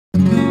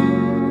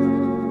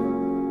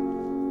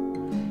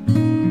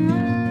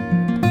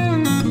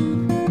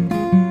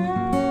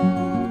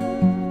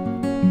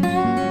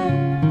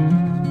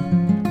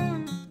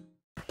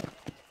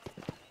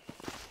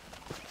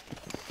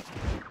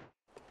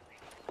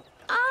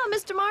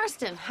Mr.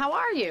 Marston. How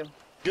are you?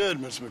 Good,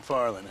 Miss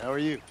McFarland. How are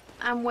you?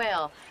 I'm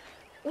well.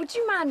 Would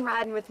you mind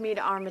riding with me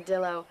to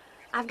Armadillo?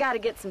 I've got to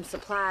get some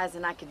supplies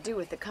and I could do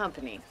with the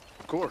company.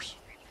 Of course.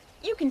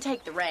 You can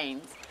take the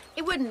reins.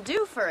 It wouldn't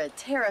do for a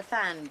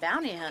terrifying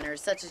bounty hunter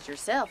such as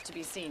yourself to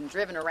be seen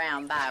driven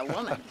around by a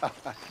woman.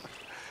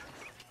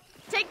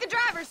 Take the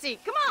driver's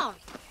seat. Come on.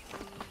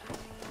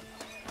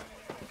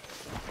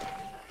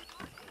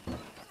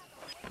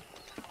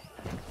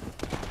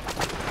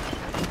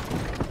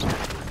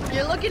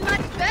 You're looking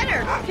much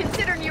better,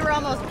 considering you were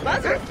almost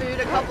buzzard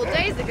food a couple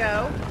days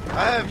ago.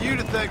 I have you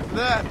to thank for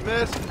that,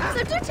 miss.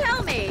 So do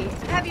tell me,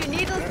 have you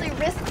needlessly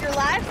risked your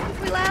life since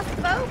we last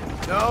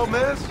spoke? No,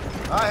 miss,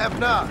 I have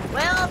not.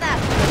 Well,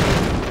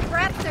 that's...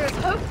 Perhaps there's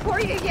hope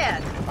for you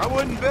yet. I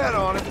wouldn't bet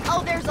on it.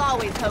 Oh, there's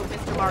always hope,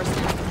 Mr.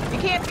 Marston. You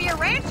can't be a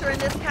rancher in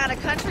this kind of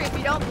country if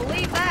you don't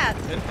believe that.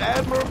 An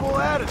admirable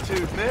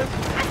attitude, miss.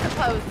 I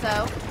suppose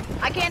so.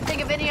 I can't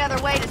think of any other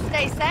way to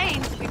stay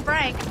sane, to be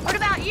frank. What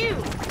about you?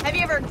 Have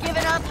you ever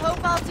given up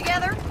hope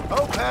altogether?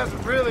 Hope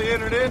hasn't really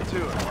entered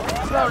into it.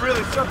 It's not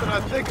really something I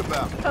think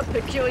about. A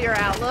peculiar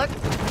outlook.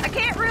 I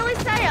can't really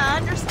say I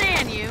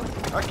understand you.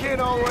 I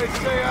can't always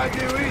say I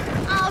do either.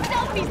 Oh,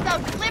 don't be so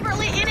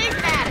deliberately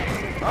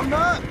enigmatic. I'm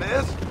not,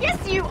 miss.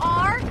 Yes, you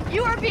are.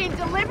 You are being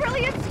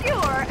deliberately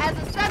obscure as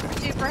a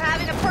substitute for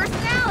having a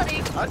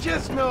personality. I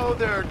just know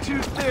there are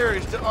two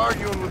theories to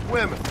arguing with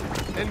women,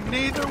 and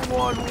neither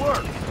one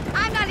works.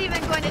 I'm not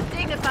even going to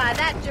dignify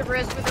that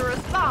gibberish with a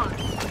response.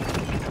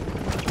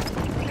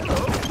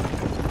 Hello.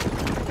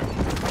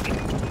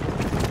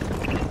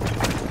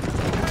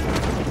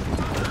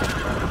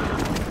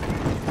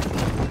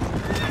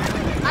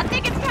 I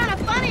think it's kind of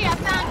funny I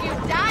found you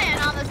dying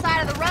on the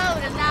side of the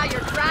road and now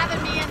you're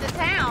driving me into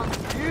town.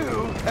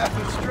 You have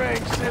a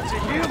strange sense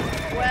of humor.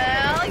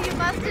 Well, you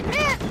must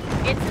admit,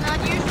 it's an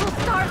unusual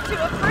start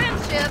to a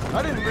friendship.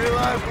 I didn't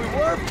realize we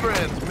were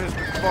friends, Miss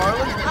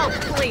McFarland. Oh,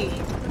 please.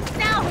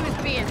 Now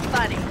who's being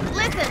funny?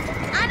 Listen,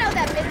 I know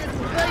that Mrs.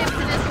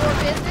 Williamson is your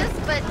business,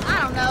 but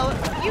I don't know.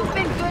 You've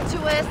been good to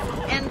us,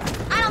 and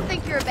I don't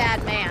think you're a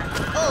bad man.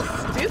 A little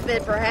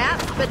stupid,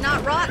 perhaps, but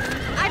not rotten.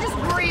 I just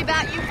worry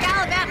about you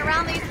gallivanting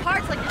around these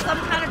parts like you're some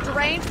kind of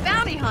deranged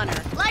bounty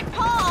hunter. Like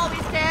Paul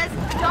always says,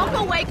 don't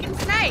go waking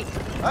snakes.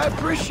 I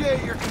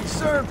appreciate your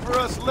concern for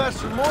us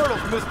lesser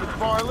mortals, Miss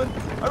McFarland.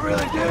 I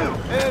really do.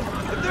 And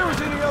if there was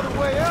any other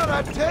way out,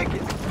 I'd take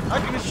it. I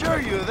can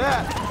assure you of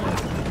that.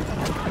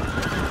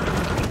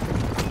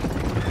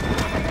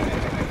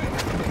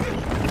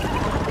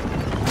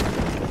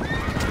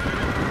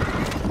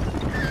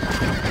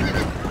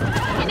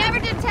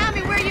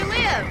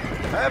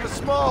 I have a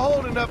small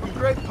holding up in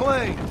Great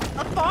Plains.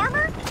 A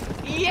farmer?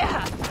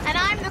 Yeah, and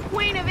I'm the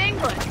Queen of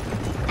England.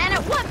 And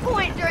at what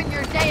point during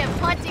your day of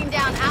hunting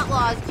down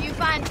outlaws do you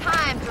find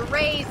time to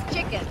raise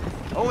chickens?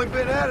 Only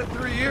been at it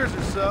 3 years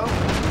or so.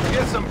 I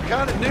guess I'm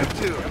kind of new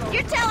to it.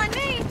 You're telling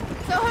me?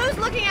 So who's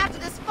looking after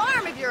this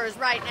farm of yours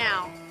right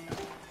now?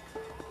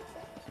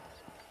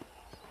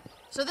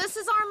 So this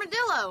is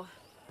Armadillo.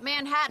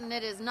 Manhattan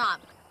it is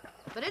not,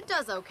 but it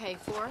does okay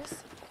for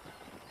us.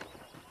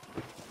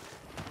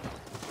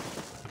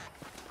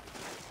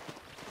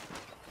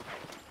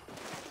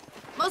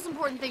 Most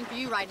important thing for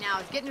you right now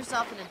is getting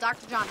yourself into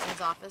Dr.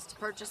 Johnson's office to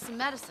purchase some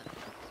medicine.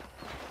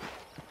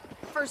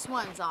 First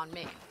one's on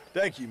me.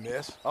 Thank you,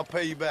 miss. I'll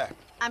pay you back.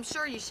 I'm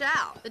sure you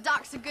shall. The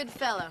doc's a good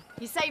fellow.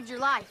 He saved your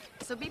life,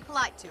 so be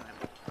polite to him.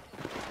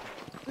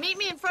 Meet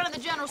me in front of the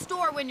general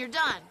store when you're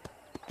done.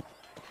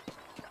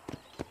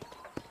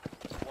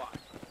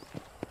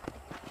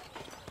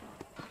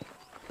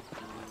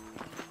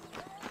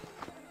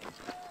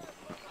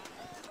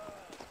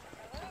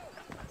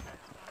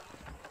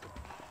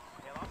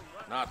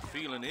 Not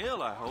feeling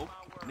ill, I hope.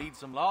 Need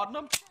some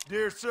laudanum?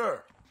 Dear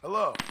sir,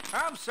 hello.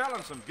 I'm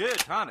selling some good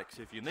tonics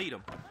if you need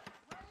them.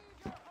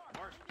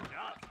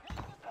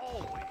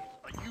 Always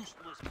a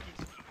useless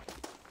piece.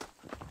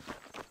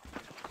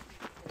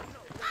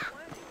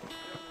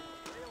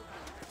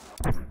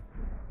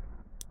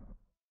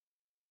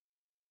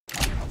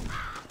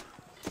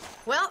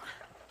 Well,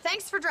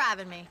 thanks for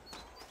driving me.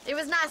 It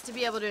was nice to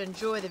be able to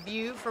enjoy the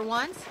view for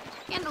once,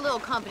 and a little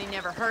company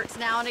never hurts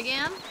now and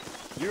again.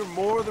 You're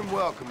more than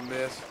welcome,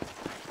 miss.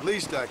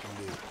 Least I can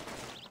do.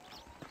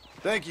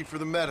 Thank you for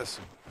the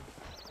medicine.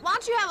 Why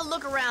don't you have a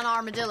look around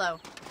Armadillo?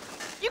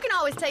 You can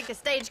always take the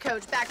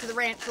stagecoach back to the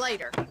ranch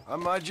later. I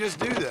might just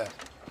do that.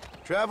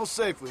 Travel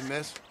safely,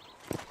 miss.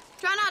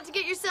 Try not to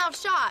get yourself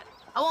shot.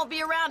 I won't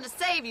be around to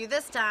save you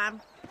this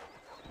time.